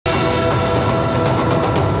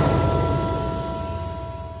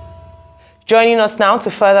Joining us now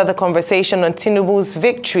to further the conversation on Tinubu's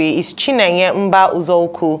victory is Chinenye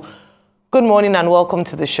Mba-Uzoukwu. Good morning and welcome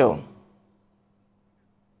to the show.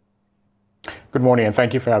 Good morning and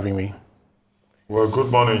thank you for having me. Well,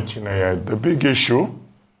 good morning, Chinenye. The big issue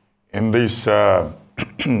in this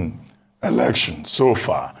election so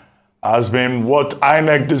far has been what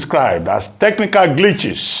INEC described as technical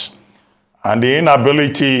glitches and the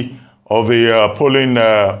inability of the polling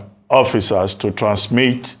officers to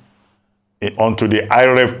transmit onto the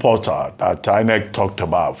IREV portal that INEC talked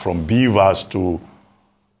about, from BVAS to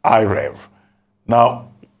IREV. Now,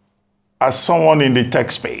 as someone in the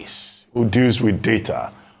tech space who deals with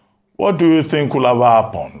data, what do you think will have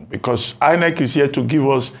happened? Because INEC is here to give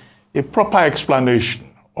us a proper explanation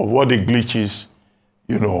of what the glitches,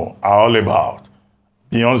 are all about.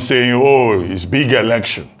 Beyond saying, oh, it's big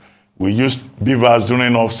election. We used BVAS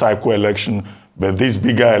during off-cycle election, but this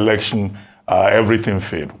bigger election, everything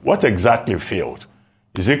failed. What exactly failed?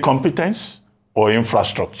 Is it competence or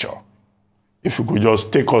infrastructure? If you could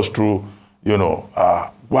just take us through,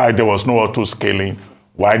 why there was no auto-scaling,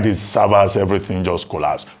 why these servers, everything just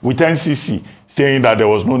collapsed, with NCC saying that there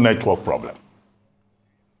was no network problem.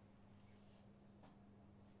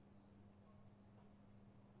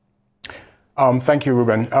 Thank you,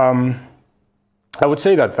 Ruben. I would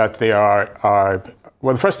say that they are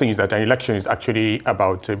well, the first thing is that an election is actually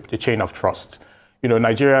about the chain of trust.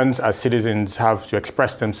 Nigerians as citizens have to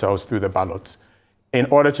express themselves through the ballot. In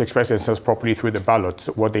order to express themselves properly through the ballot,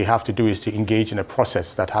 what they have to do is to engage in a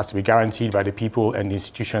process that has to be guaranteed by the people and the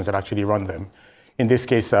institutions that actually run them. In this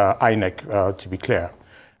case, INEC, to be clear.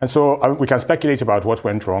 And so we can speculate about what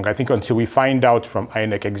went wrong. I think until we find out from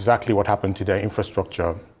INEC exactly what happened to their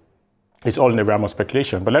infrastructure, it's all in the realm of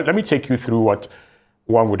speculation. But let me take you through what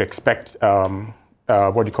one would expect,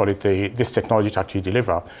 this technology to actually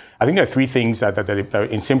deliver. I think there are three things that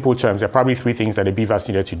in simple terms, there are probably three things that the BVAS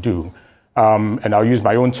needed to do. And I'll use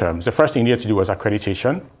my own terms. The first thing it needed to do was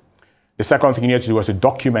accreditation. The second thing it needed to do was to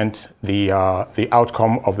document the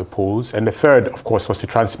outcome of the polls. And the third, of course, was to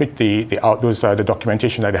transmit the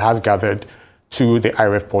documentation that it has gathered to the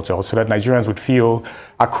IREV portal, so that Nigerians would feel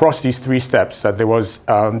across these three steps that there was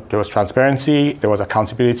transparency, there was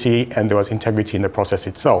accountability, and there was integrity in the process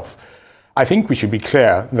itself. I think we should be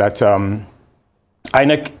clear that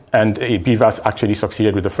INEC and BVAS actually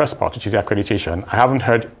succeeded with the first part, which is the accreditation. I haven't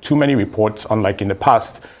heard too many reports, unlike in the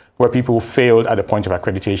past, where people failed at the point of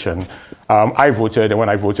accreditation. I voted, and when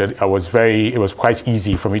I voted, it was quite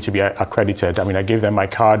easy for me to be accredited. I mean, I gave them my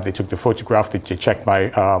card, they took the photograph, they checked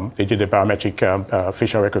they did the biometric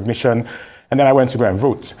facial recognition, and then I went to go and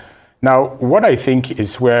vote. Now, what I think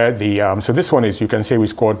is where so this one is, you can say we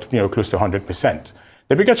scored, close to 100%.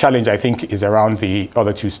 The bigger challenge, I think, is around the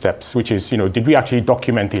other two steps, which is, did we actually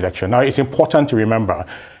document the election? Now, it's important to remember,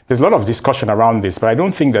 there's a lot of discussion around this, but I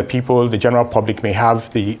don't think that the general public may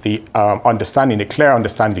have the clear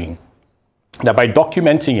understanding that by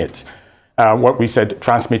documenting it, what we said,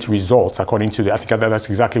 transmit results, according to I think that's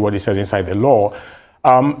exactly what it says inside the law.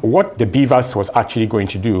 What the BVAS was actually going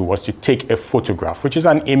to do was to take a photograph, which is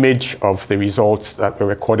an image of the results that were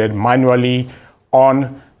recorded manually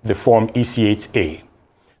on the form EC8A.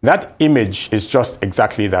 That image is just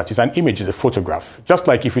exactly that. It's an image, it's a photograph. Just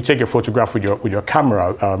like if you take a photograph with your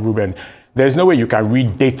camera, Ruben, there's no way you can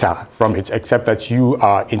read data from it except that you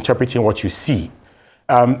are interpreting what you see.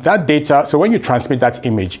 That data, so when you transmit that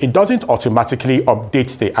image, it doesn't automatically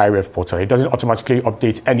update the IREV portal. It doesn't automatically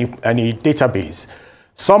update any database.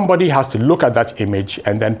 Somebody has to look at that image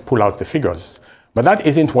and then pull out the figures. But that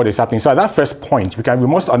isn't what is happening. So at that first point, we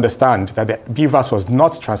must understand that the BVAS was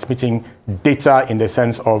not transmitting data in the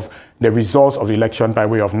sense of the results of the election by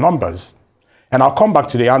way of numbers. And I'll come back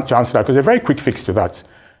to answer that, because there's a very quick fix to that.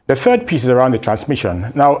 The third piece is around the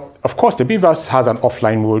transmission. Now, of course, the BVAS has an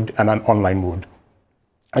offline mode and an online mode.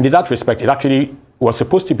 And in that respect, it actually was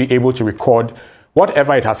supposed to be able to record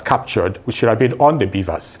whatever it has captured, which should have been on the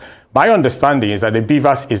BVAS. My understanding is that the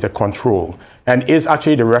BVAS is the control and is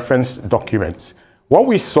actually the reference document. What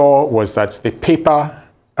we saw was that the paper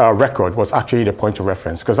record was actually the point of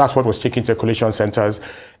reference, because that's what was taken to the collation centers.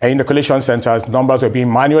 And in the collation centers, numbers were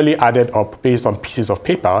being manually added up based on pieces of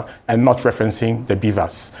paper and not referencing the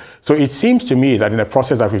BVAS. So it seems to me that in the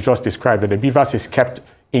process that we've just described, that the BVAS is kept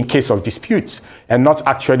in case of disputes and not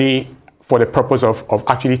actually for the purpose of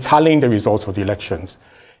actually tallying the results of the elections.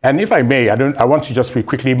 And if I may, I want to just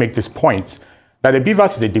quickly make this point, that the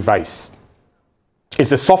BVAS is a device.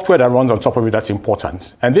 It's the software that runs on top of it that's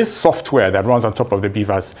important. And this software that runs on top of the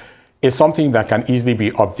BVAS is something that can easily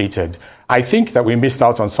be updated. I think that we missed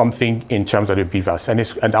out on something in terms of the BVAS,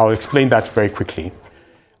 and I'll explain that very quickly.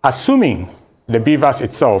 Assuming the BVAS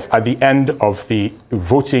itself, at the end of the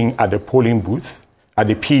voting at the polling booth, at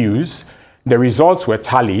the PUs, the results were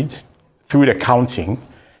tallied through the counting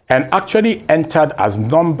and actually entered as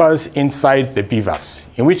numbers inside the BVAS.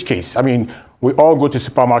 In which case, I mean, we all go to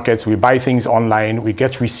supermarkets, we buy things online, we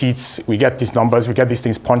get receipts, we get these numbers, we get these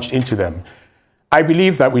things punched into them. I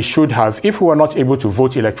believe that we should have, if we were not able to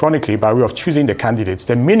vote electronically by way of choosing the candidates,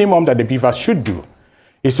 the minimum that the BVAS should do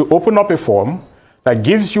is to open up a form that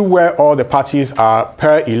gives you where all the parties are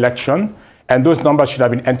per election, and those numbers should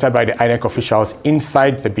have been entered by the INEC officials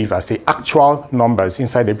inside the BVAS, the actual numbers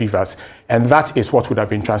inside the BVAS, and that is what would have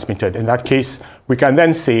been transmitted. In that case, we can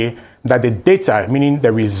then say that the data, meaning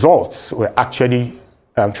the results, were actually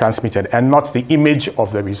transmitted and not the image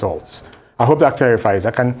of the results. I hope that clarifies.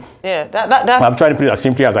 I'm trying to put it as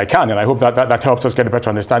simply as I can, and I hope that helps us get a better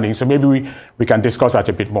understanding. So maybe we can discuss that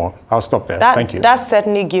a bit more. I'll stop there. Thank you. That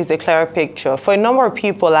certainly gives a clearer picture. For a number of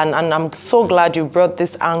people, and I'm so glad you brought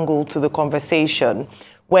this angle to the conversation,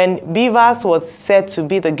 when BVAS was said to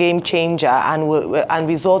be the game changer and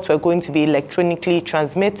results were going to be electronically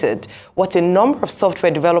transmitted, what a number of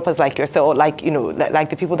software developers like yourself, or like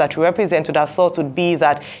the people that you represent, would have thought would be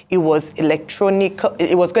that it was electronic.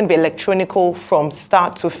 It was going to be electronical from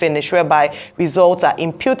start to finish, whereby results are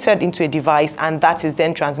imputed into a device and that is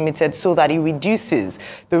then transmitted so that it reduces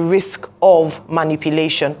the risk of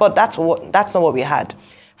manipulation. But that's not what we had.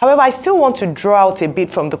 However, I still want to draw out a bit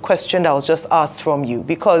from the question that was just asked from you,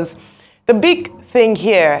 because the big thing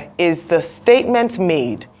here is the statement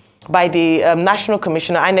made by the National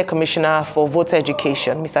Commissioner, INEC Commissioner for Voter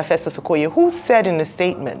Education, Mr. Festus Okoye, who said in a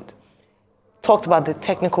statement, talked about the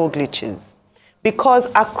technical glitches. Because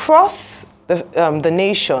across the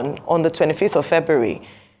nation on the 25th of February,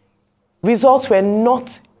 results were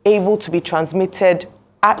not able to be transmitted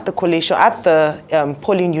at the collation, at the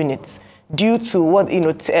polling units, due to what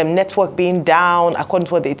network being down, according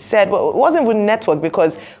to what they said. Well, it wasn't even network,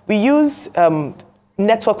 because we used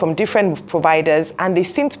network from different providers and they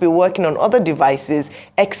seem to be working on other devices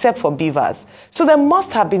except for BVAS. So there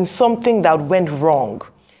must have been something that went wrong.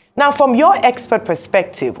 Now, from your expert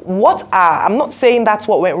perspective, I'm not saying that's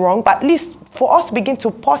what went wrong, but at least for us to begin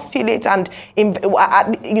to postulate and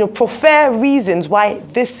prefer reasons why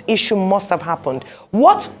this issue must have happened.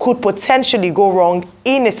 What could potentially go wrong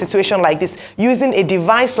in a situation like this, using a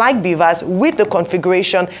device like BVAS with the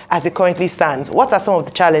configuration as it currently stands? What are some of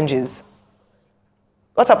the challenges?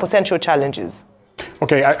 What are potential challenges?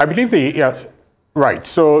 Okay, I believe right.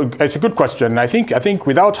 So it's a good question. I think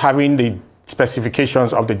without having the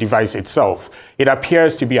specifications of the device itself, it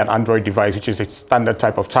appears to be an Android device, which is a standard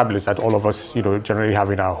type of tablet that all of us, generally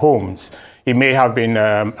have in our homes. It may have been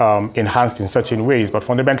enhanced in certain ways, but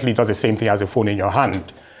fundamentally it does the same thing as a phone in your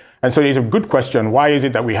hand. And so it's a good question. Why is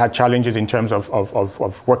it that we had challenges in terms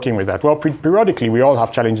of working with that? Well, periodically, we all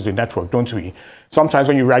have challenges with network, don't we? Sometimes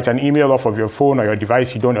when you write an email off of your phone or your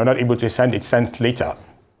device, you're not able to send it, sent later.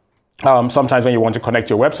 Sometimes when you want to connect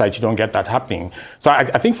your website, you don't get that happening. So I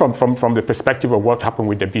think from the perspective of what happened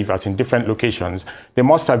with the BVAS in different locations, there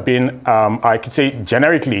must have been, I could say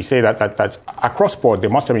generically say that across board, there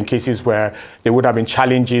must have been cases where there would have been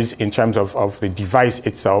challenges in terms of the device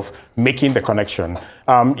itself making the connection.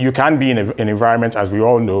 You can be in an environment, as we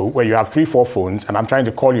all know, where you have 3-4 phones and I'm trying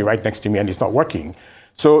to call you right next to me and it's not working.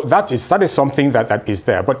 So that is something that is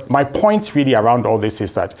there. But my point really around all this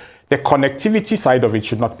is that the connectivity side of it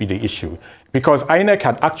should not be the issue, because INEC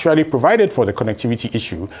had actually provided for the connectivity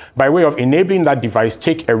issue by way of enabling that device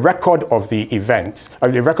take a record of the events, a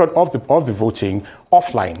record of the voting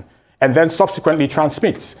offline, and then subsequently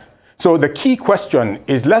transmits. So the key question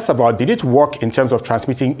is less about did it work in terms of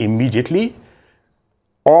transmitting immediately,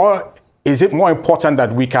 or is it more important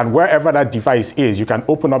that we can, wherever that device is, you can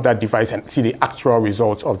open up that device and see the actual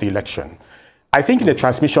results of the election? I think in the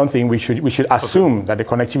transmission thing, we should assume that the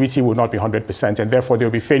connectivity will not be 100%, and therefore there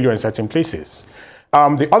will be failure in certain places.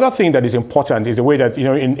 The other thing that is important is the way that,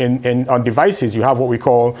 on devices, you have what we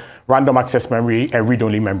call random access memory and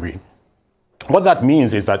read-only memory. What that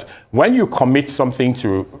means is that when you commit something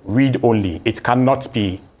to read-only, it cannot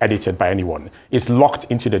be edited by anyone. It's locked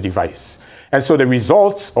into the device. And so the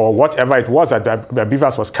results, or whatever it was that the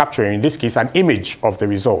BVAS was capturing, in this case, an image of the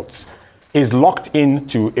results, is locked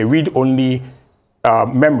into a read-only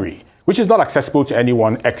memory, which is not accessible to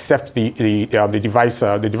anyone except the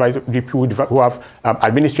people who have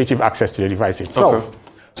administrative access to the device itself. Okay.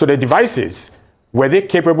 So the devices, were they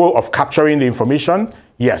capable of capturing the information?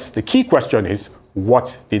 Yes. The key question is,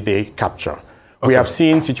 what did they capture? Okay. We have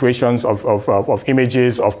seen situations of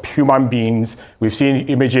images of human beings. We've seen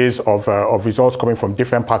images of results coming from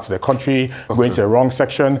different parts of the country, going to the wrong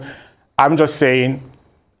section. I'm just saying,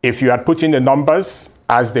 If you had put in the numbers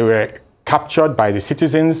as they were captured by the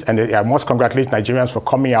citizens, and I must congratulate Nigerians for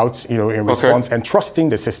coming out, in response and trusting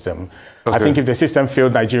the system. I think if the system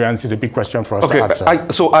failed Nigerians is a big question for us to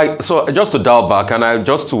answer. So just to dial back and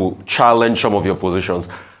just to challenge some of your positions,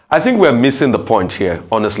 I think we're missing the point here,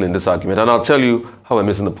 honestly, in this argument, and I'll tell you how we're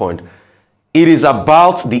missing the point. It is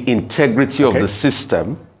about the integrity of the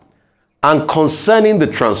system, and concerning the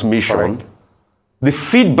transmission, the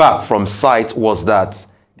feedback from site was that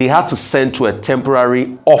they had to send to a temporary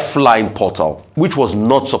offline portal, which was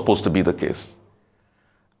not supposed to be the case.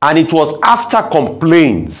 And it was after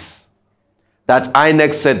complaints that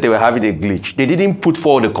INEC said they were having a glitch. They didn't put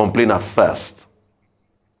forward a complaint at first.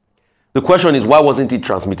 The question is, why wasn't it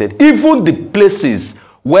transmitted? Even the places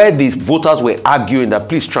where the voters were arguing that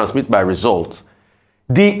please transmit my result,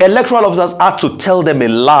 the electoral officers had to tell them a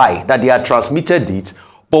lie that they had transmitted it,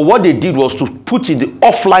 but what they did was to put in the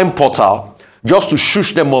offline portal just to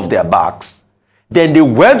shush them off their backs. Then they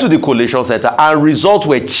went to the collation center and results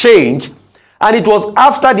were changed, and it was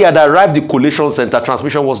after they had arrived at the collation center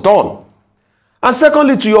transmission was done. And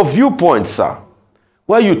secondly, to your viewpoint, sir,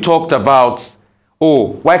 where you talked about, oh,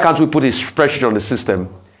 why can't we put a spreadsheet on the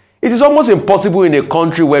system? It is almost impossible in a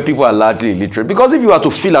country where people are largely illiterate, because if you are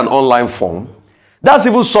to fill an online form, that's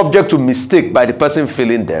even subject to mistake by the person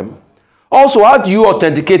filling them. Also, how do you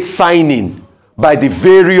authenticate signing by the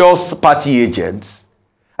various party agents?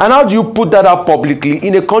 And how do you put that out publicly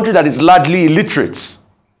in a country that is largely illiterate?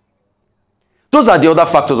 Those are the other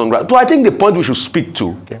factors on ground. So I think the point we should speak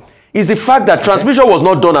to is the fact that transmission was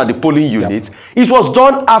not done at the polling unit. It was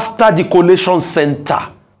done after the collation center.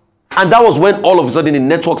 And that was when all of a sudden the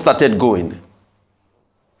network started going.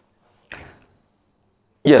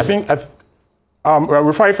 Yes.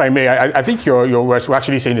 Rufai, if I may, I think your words were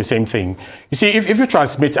actually saying the same thing. You see, if you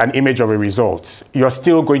transmit an image of a result, you're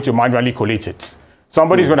still going to manually collate it.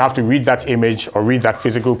 Somebody's going to have to read that image or read that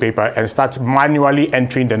physical paper and start manually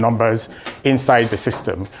entering the numbers inside the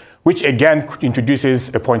system, which again introduces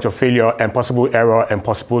a point of failure and possible error and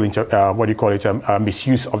possible,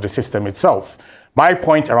 misuse of the system itself. My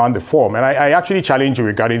point around the form, and I actually challenge you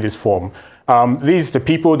regarding this form, the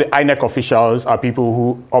people, the INEC officials, are people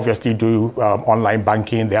who obviously do online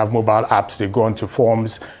banking. They have mobile apps. They go onto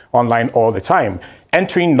forms online all the time.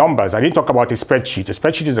 Entering numbers, I didn't talk about a spreadsheet. A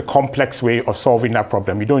spreadsheet is a complex way of solving that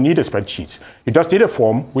problem. You don't need a spreadsheet. You just need a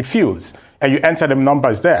form with fields, and you enter the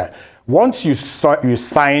numbers there. Once you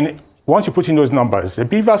put in those numbers, the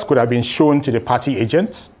beavers could have been shown to the party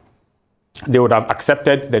agents. They would have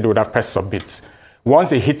accepted, then they would have pressed submit.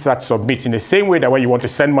 Once they hit that submit, in the same way that when you want to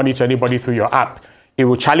send money to anybody through your app, it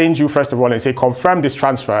will challenge you first of all and say, confirm this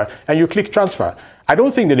transfer, and you click transfer. I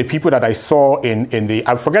don't think that the people that I saw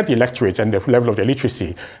I forget the electorate and the level of their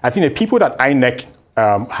literacy, I think the people that INEC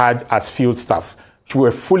had as field staff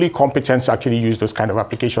were fully competent to actually use those kind of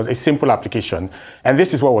applications, a simple application. And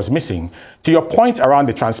this is what was missing. To your point around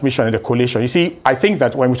the transmission and the collation, you see, I think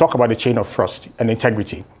that when we talk about the chain of trust and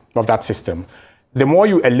integrity of that system, the more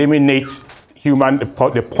you eliminate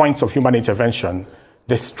the points of human intervention,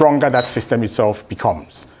 the stronger that system itself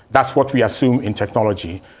becomes. That's what we assume in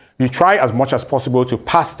technology. You try as much as possible to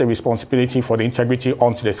pass the responsibility for the integrity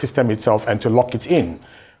onto the system itself and to lock it in.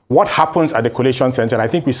 What happens at the collation center, and I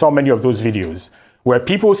think we saw many of those videos, where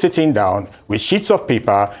people sitting down with sheets of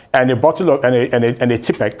paper and a bottle of, and a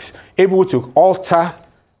Tipex, able to alter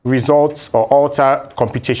results or alter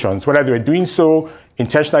computations, whether they were doing so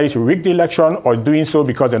intentionally to rig the election or doing so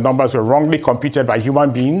because the numbers were wrongly computed by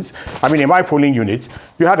human beings. I mean, in my polling unit,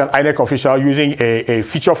 you had an INEC official using a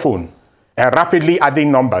feature phone and rapidly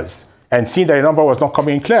adding numbers and seeing that the number was not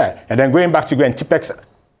coming in clear, and then going back to go and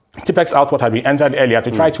Tipex out what had been entered earlier to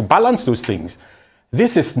try to balance those things.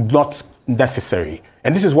 This is not necessary.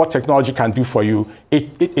 And this is what technology can do for you.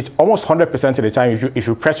 It's almost 100% of the time, if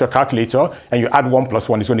you press your calculator and you add 1 +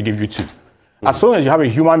 1, it's going to give you 2. As long as you have a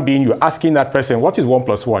human being, you're asking that person, what is 1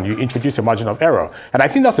 + 1? You introduce a margin of error. And I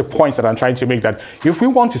think that's the point that I'm trying to make, that if we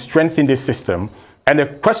want to strengthen this system, and the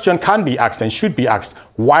question can be asked and should be asked,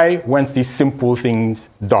 why weren't these simple things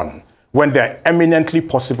done when they're eminently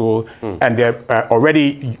possible and they're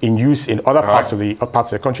already in use in other parts of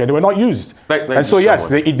the country, and they were not used? And so yes,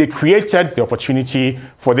 they created the opportunity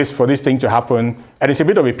for this thing to happen, and it's a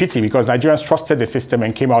bit of a pity because Nigerians trusted the system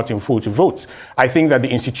and came out in full to vote. I think that the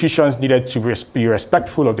institutions needed to be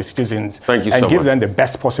respectful of the citizens and give them the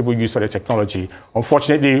best possible use for the technology.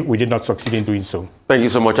 Unfortunately, we did not succeed in doing so. Thank you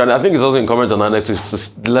so much. And I think it's also incumbent on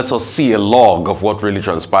INEC to let us see a log of what really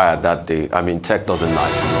transpired that day. I mean, tech doesn't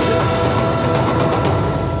lie.